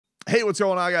Hey, what's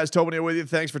going on, guys? Tobin here with you.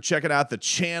 Thanks for checking out the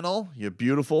channel. You're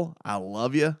beautiful. I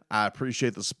love you. I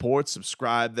appreciate the support.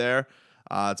 Subscribe there.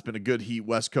 It's been a good Heat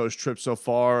West Coast trip so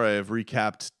far. I've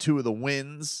recapped two of the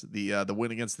wins, the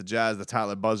win against the Jazz, the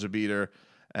Tyler buzzer beater,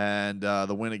 and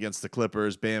the win against the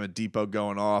Clippers. Bam and Depot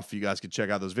going off. You guys can check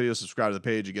out those videos. Subscribe to the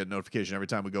page. You get a notification every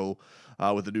time we go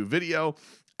with a new video.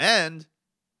 And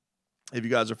if you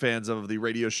guys are fans of the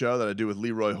radio show that I do with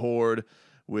Leroy Horde,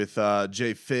 with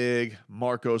Jay Fig,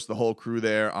 Marcos, the whole crew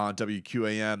there on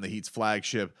WQAM, the Heat's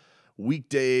flagship,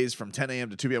 weekdays from 10 a.m.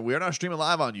 to 2 p.m. We are now streaming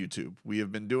live on YouTube. We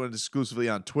have been doing it exclusively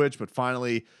on Twitch, but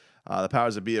finally the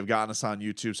powers that be have gotten us on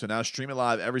YouTube. So now streaming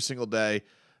live every single day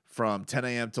from 10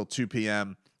 a.m. till 2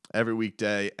 p.m. every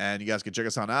weekday. And you guys can check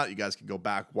us on out. You guys can go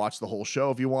back, watch the whole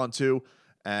show if you want to.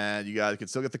 And you guys can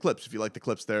still get the clips if you like the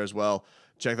clips there as well.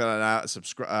 Check that out.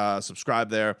 Subscribe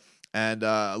there. And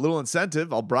a little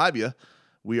incentive, I'll bribe you.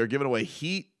 We are giving away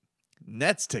Heat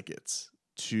Nets tickets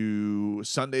to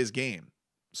Sunday's game.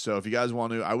 So if you guys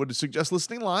want to, I would suggest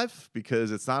listening live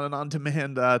because it's not an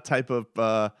on-demand type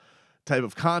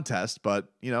of contest. But,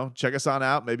 you know, check us on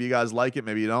out. Maybe you guys like it.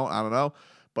 Maybe you don't. I don't know.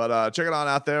 But check it on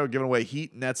out there. We're giving away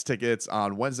Heat Nets tickets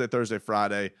on Wednesday, Thursday,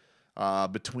 Friday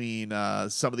between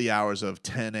some of the hours of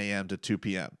 10 a.m. to 2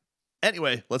 p.m.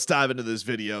 Anyway, let's dive into this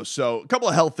video. So a couple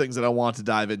of health things that I want to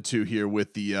dive into here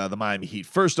with the Miami Heat.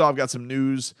 First off, got some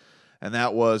news, and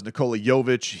that was Nikola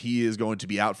Jović. He is going to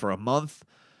be out for a month.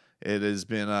 It has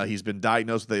been he's been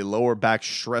diagnosed with a lower back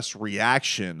stress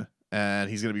reaction, and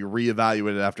he's going to be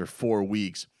reevaluated after 4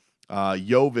 weeks.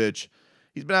 Jović,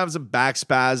 he's been having some back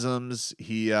spasms.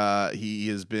 He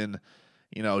has been,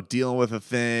 you know, dealing with a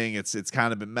thing. It's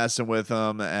kind of been messing with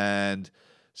him, and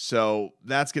so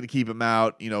that's going to keep him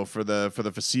out, you know, for the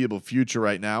foreseeable future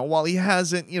right now. While he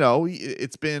hasn't, you know,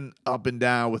 it's been up and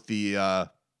down with the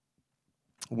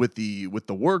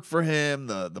work for him.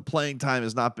 The playing time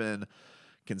has not been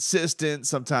consistent.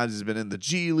 Sometimes he's been in the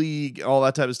G League, all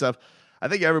that type of stuff. I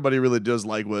think everybody really does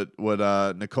like what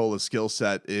Nikola's skill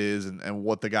set is and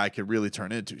what the guy could really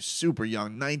turn into. Super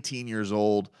young, 19 years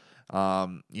old.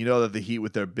 You know that the Heat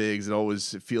with their bigs,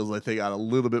 it feels like they got a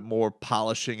little bit more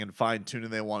polishing and fine-tuning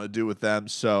they want to do with them.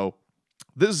 So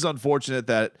this is unfortunate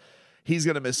that he's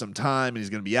going to miss some time and he's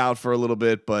going to be out for a little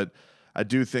bit, but I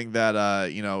do think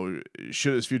that, you know,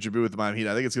 should his future be with the Miami Heat,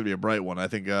 I think it's going to be a bright one. I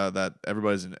think that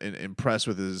everybody's impressed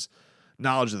with his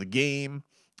knowledge of the game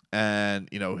and,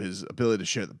 you know, his ability to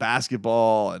share the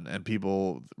basketball and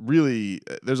people really,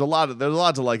 there's a lot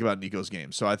to like about Nico's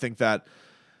game. So I think that,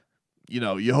 you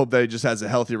know, you hope that he just has a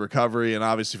healthy recovery. And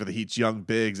obviously for the Heat's young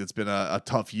bigs, it's been a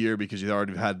tough year because you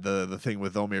already had the thing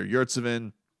with Omer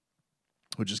Yurtseven,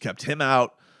 which has kept him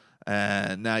out.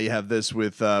 And now you have this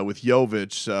with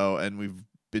Jović. So, and we've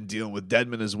been dealing with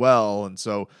Dedmon as well. And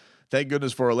so thank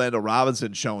goodness for Orlando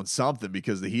Robinson showing something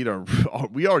because the Heat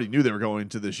we already knew they were going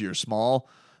into this year small.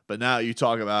 But now you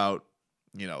talk about,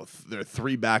 you know, their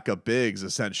three backup bigs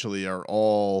essentially are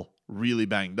all really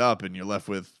banged up and you're left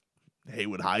with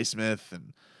Haywood Highsmith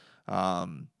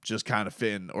and just kind of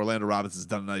Finn. Orlando Robinson's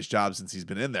done a nice job since he's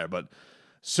been in there, but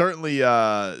certainly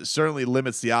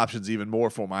limits the options even more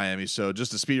for Miami. So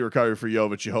just a speedy recovery for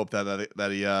Jović. You hope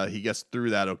that he gets through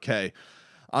that okay.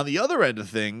 On the other end of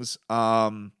things,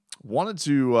 wanted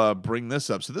to bring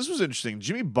this up. So this was interesting.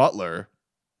 Jimmy Butler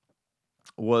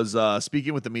was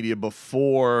speaking with the media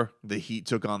before the Heat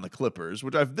took on the Clippers,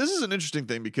 this is an interesting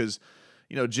thing because,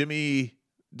 you know, Jimmy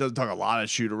doesn't talk a lot of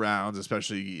shoot-arounds,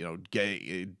 especially, you know,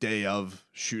 day of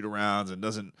shoot-arounds, and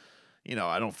doesn't, you know,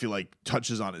 I don't feel like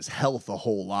touches on his health a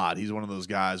whole lot. He's one of those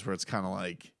guys where it's kind of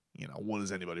like, you know, what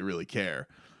does anybody really care?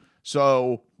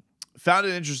 So found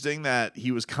it interesting that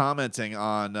he was commenting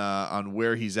on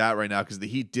where he's at right now because the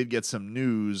Heat did get some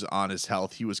news on his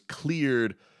health. He was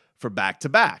cleared for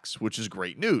back-to-backs, which is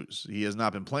great news. He has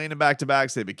not been playing in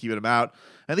back-to-backs. They've been keeping him out.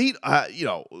 And the Heat, you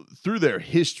know, through their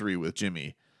history with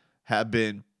Jimmy, have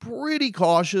been pretty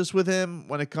cautious with him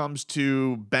when it comes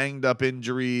to banged up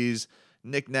injuries,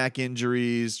 knick-knack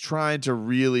injuries, trying to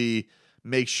really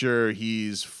make sure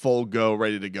he's full go,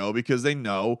 ready to go, because they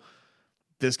know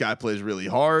this guy plays really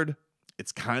hard.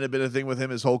 It's kind of been a thing with him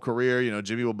his whole career. You know,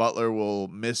 Jimmy Butler will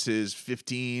miss his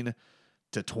 15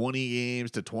 to 20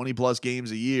 games to 20-plus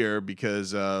games a year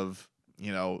because of,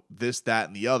 you know, this, that,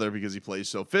 and the other because he plays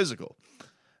so physical.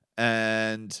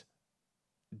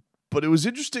 But it was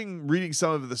interesting reading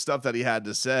some of the stuff that he had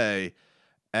to say,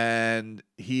 and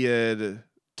he had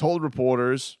told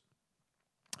reporters,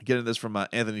 getting this from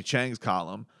Anthony Chang's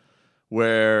column,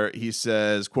 where he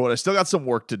says, quote, "I still got some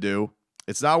work to do.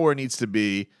 It's not where it needs to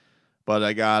be, but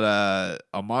I got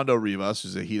Armando Rivas,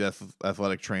 who's a Heat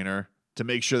athletic trainer, to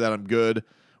make sure that I'm good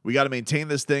We got to maintain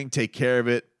this thing, take care of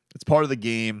it. It's part of the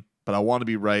game, but I want to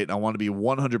be right. And I want to be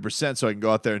 100% so I can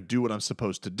go out there and do what I'm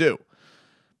supposed to do.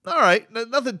 All right,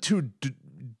 nothing too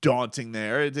daunting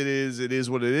there. It is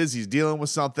what it is. He's dealing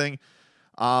with something.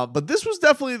 But this was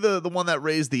definitely the one that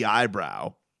raised the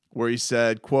eyebrow, where he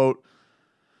said, quote,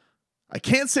 "I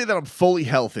can't say that I'm fully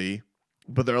healthy,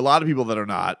 but there are a lot of people that are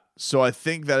not. So I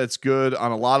think that it's good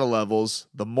on a lot of levels.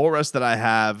 The more rest that I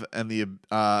have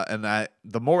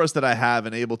the more rest that I have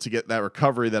and able to get that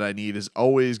recovery that I need is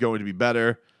always going to be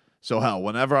better. So hell,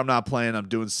 whenever I'm not playing, I'm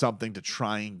doing something to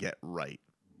try and get right."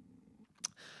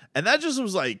 And that just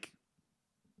was like,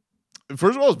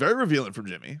 first of all, it's very revealing from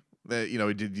Jimmy that,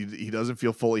 he doesn't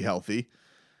feel fully healthy.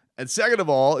 And second of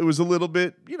all, it was a little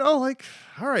bit, like,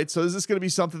 all right, so is this going to be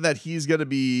something that he's going to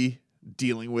be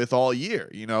dealing with all year?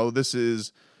 This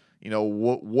is,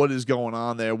 what is going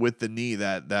on there with the knee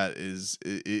that is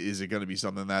it going to be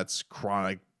something that's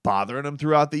chronic bothering him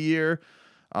throughout the year?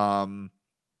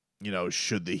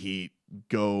 Should the Heat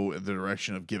go in the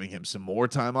direction of giving him some more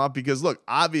time off? Because look,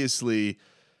 obviously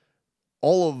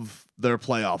all of their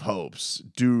playoff hopes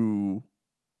do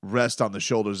rest on the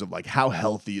shoulders of like, how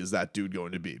healthy is that dude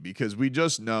going to be? Because we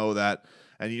just know that,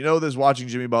 and this watching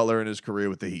Jimmy Butler in his career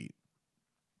with the Heat,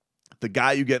 the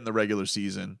guy you get in the regular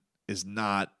season is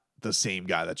not the same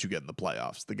guy that you get in the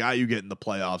playoffs. The guy you get in the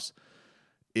playoffs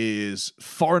is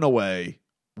far and away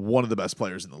one of the best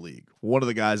players in the league. One of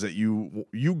the guys that you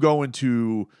go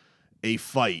into a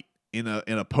fight in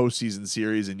a postseason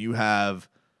series and you have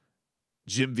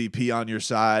Jim VP on your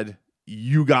side,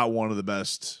 you got one of the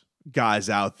best guys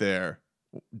out there.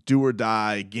 Do or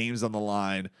die, games on the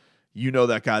line.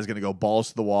 That guy's going to go balls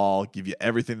to the wall, give you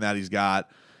everything that he's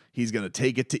got. He's going to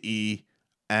take it to E,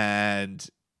 and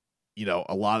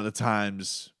a lot of the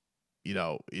times,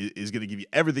 is going to give you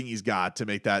everything he's got to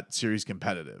make that series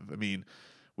competitive. I mean,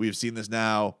 we've seen this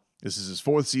now. This is his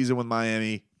fourth season with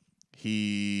Miami.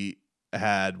 He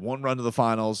had one run to the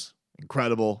finals.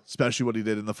 Incredible, especially what he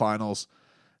did in the finals.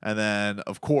 And then,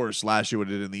 of course, last year what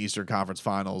he did in the Eastern Conference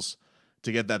Finals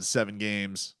to get that to 7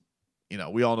 games.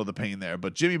 We all know the pain there.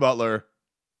 But Jimmy Butler,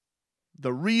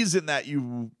 the reason that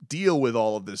you deal with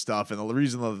all of this stuff and the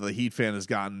reason that the Heat fan has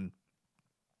gotten,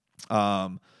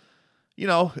 I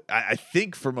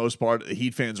think for most part, the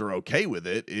Heat fans are okay with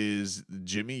it, is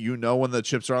Jimmy, when the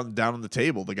chips are down on the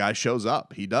table, the guy shows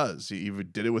up. He does. He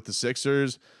did it with the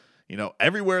Sixers.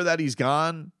 Everywhere that he's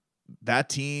gone, that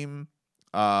team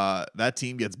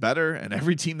gets better, and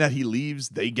every team that he leaves,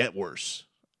 they get worse.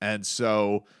 And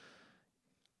so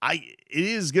it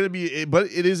is going to be, but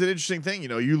it is an interesting thing.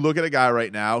 You look at a guy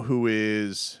right now who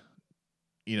is,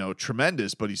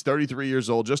 tremendous, but he's 33 years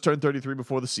old, just turned 33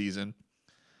 before the season.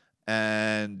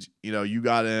 And, you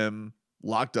got him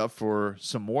locked up for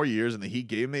some more years, and the Heat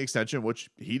gave him the extension, which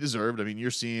he deserved. I mean,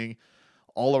 you're seeing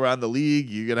all around the league,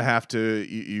 you're going to have to,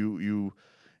 you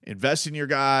invest in your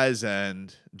guys,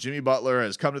 and Jimmy Butler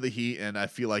has come to the Heat, and I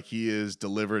feel like he is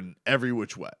delivered in every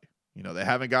which way. They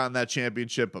haven't gotten that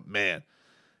championship, but man,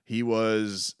 he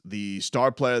was the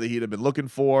star player the Heat have been looking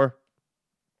for.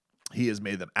 He has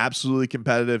made them absolutely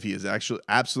competitive. He has actually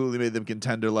absolutely made them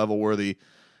contender level worthy.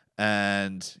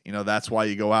 And, that's why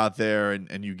you go out there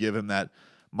and you give him that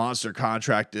monster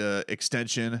contract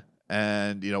extension,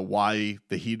 and, why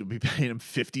the Heat would be paying him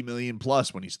 $50 million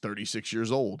plus when he's 36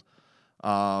 years old.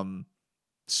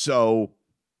 So,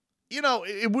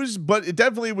 but it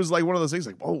definitely was like one of those things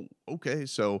like, whoa, okay.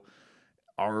 So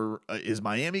is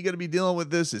Miami going to be dealing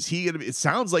with this? Is he going to be, it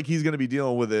sounds like he's going to be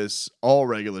dealing with this all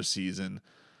regular season.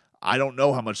 I don't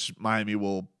know how much Miami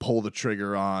will pull the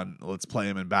trigger on, let's play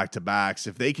him in back-to-backs,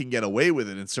 if they can get away with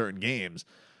it in certain games.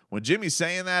 When Jimmy's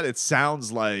saying that, it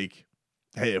sounds like,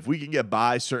 hey, if we can get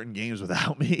by certain games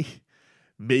without me,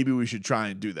 maybe we should try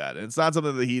and do that. And it's not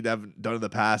something that he'd have done in the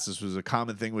past. This was a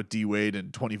common thing with D Wade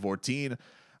in 2014.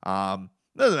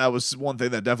 That was one thing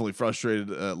that definitely frustrated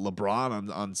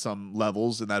LeBron on some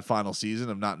levels in that final season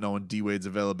of not knowing D Wade's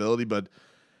availability. But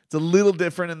it's a little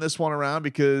different in this one around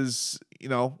because,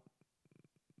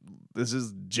 this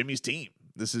is Jimmy's team.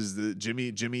 This is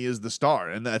Jimmy is the star.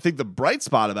 And I think the bright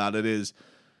spot about it is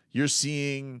he's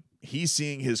seeing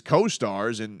his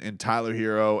co-stars in Tyler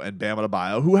Hero and Bam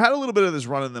Adebayo, who had a little bit of this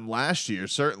run in them last year,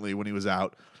 certainly when he was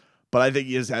out. But I think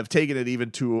he have taken it even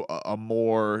to a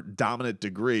more dominant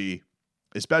degree,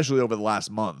 especially over the last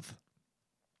month,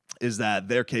 is that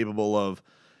they're capable of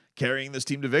carrying this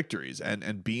team to victories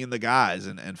and being the guys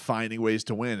and finding ways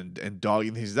to win and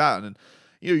dogging things out. And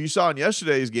you saw in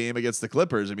yesterday's game against the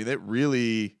Clippers, I mean,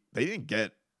 they didn't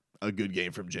get a good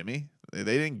game from Jimmy. They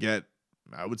didn't get,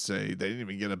 I would say, they didn't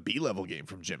even get a B-level game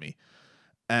from Jimmy.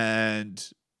 And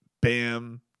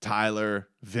Bam Tyler,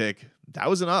 Vic, that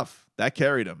was enough. That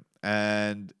carried him.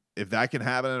 And if that can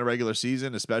happen in a regular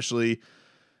season, especially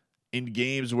in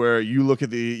games where you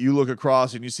look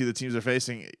across and you see the teams they're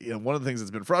facing, one of the things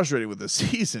that's been frustrating with this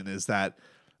season is that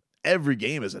every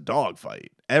game is a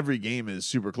dogfight. Every game is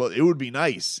super close. It would be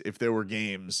nice if there were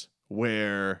games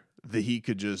where the Heat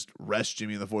could just rest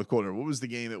Jimmy in the fourth quarter. What was the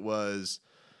game it was?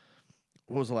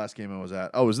 What was the last game I was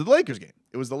at? Oh, it was the Lakers game.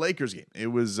 It was the Lakers game. It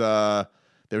was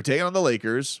they were taking on the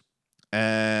Lakers,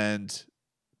 and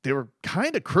they were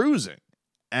kind of cruising.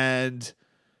 And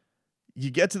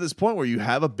you get to this point where you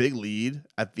have a big lead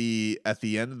at the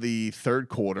end of the third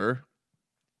quarter,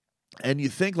 and you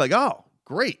think like, oh,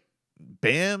 great.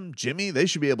 Bam, Jimmy, they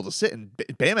should be able to sit. And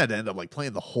Bam had to end up like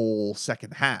playing the whole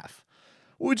second half,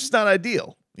 which is not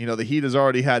ideal. The Heat has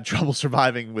already had trouble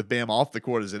surviving with Bam off the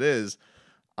court as it is.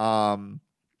 So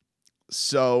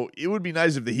it would be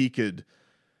nice if the Heat could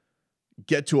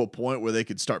get to a point where they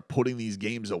could start putting these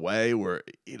games away where,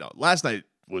 last night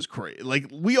was crazy. Like,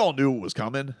 we all knew it was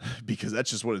coming because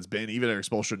that's just what it's been. Even Eric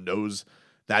Spoelstra knows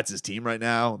that's his team right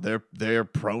now. They're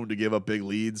prone to give up big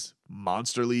leads,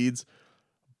 monster leads.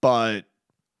 But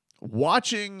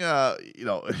watching,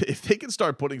 if they can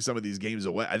start putting some of these games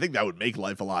away, I think that would make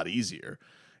life a lot easier.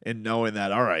 And knowing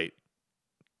that, all right,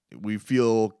 we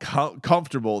feel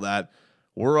comfortable that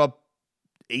we're up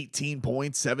 18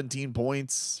 points, 17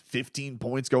 points, 15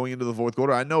 points going into the fourth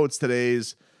quarter. I know it's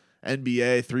today's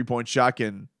NBA 3-point shot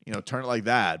can, turn it like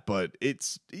that, but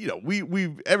it's,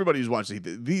 everybody who's watching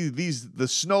the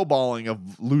snowballing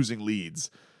of losing leads.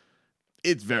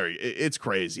 It's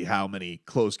crazy how many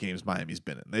close games Miami's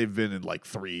been in. They've been in like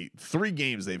three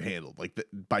games they've handled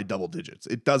by double digits.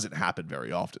 It doesn't happen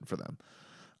very often for them.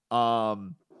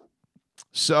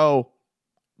 So,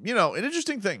 an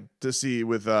interesting thing to see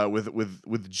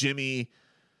with Jimmy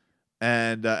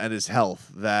and his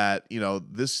health that,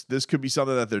 this could be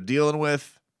something that they're dealing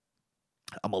with.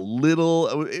 I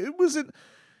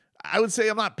would say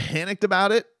I'm not panicked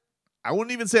about it. I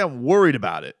wouldn't even say I'm worried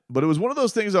about it, but it was one of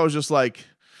those things I was just like,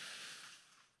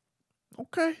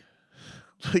 okay.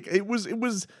 Like it was,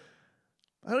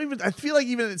 I feel like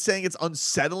even saying it's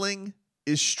unsettling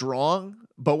is strong,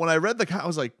 but when I read I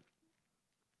was like,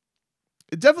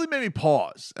 it definitely made me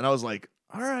pause, and I was like,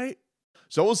 all right.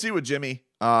 So we'll see with Jimmy.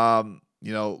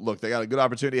 Look, they got a good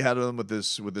opportunity ahead of them with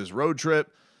this road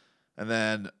trip, and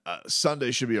then Sunday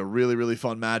should be a really, really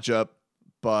fun matchup,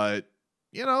 but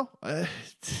I'm not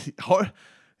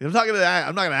gonna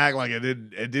act like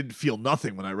it didn't feel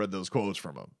nothing when I read those quotes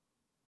from him.